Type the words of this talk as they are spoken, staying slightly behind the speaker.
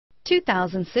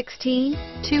2016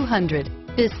 200.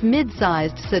 This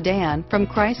mid-sized sedan from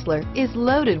Chrysler is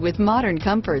loaded with modern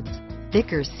comforts.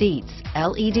 Thicker seats,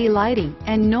 LED lighting,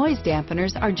 and noise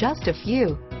dampeners are just a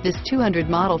few. This 200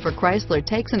 model for Chrysler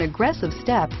takes an aggressive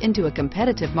step into a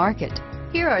competitive market.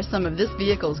 Here are some of this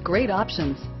vehicle's great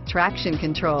options: traction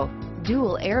control,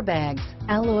 dual airbags,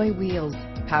 alloy wheels,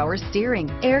 power steering,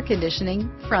 air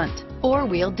conditioning, front,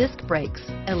 four-wheel disc brakes,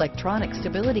 electronic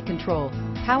stability control,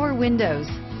 power windows,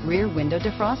 rear window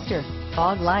defroster,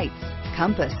 fog lights,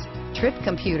 compass, trip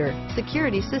computer,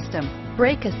 security system,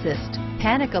 brake assist,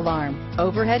 panic alarm,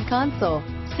 overhead console,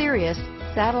 Sirius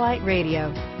satellite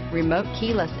radio, remote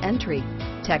keyless entry,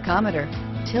 tachometer,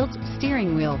 tilt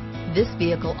steering wheel. This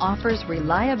vehicle offers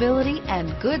reliability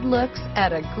and good looks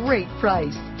at a great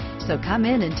price. So come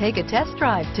in and take a test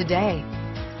drive today.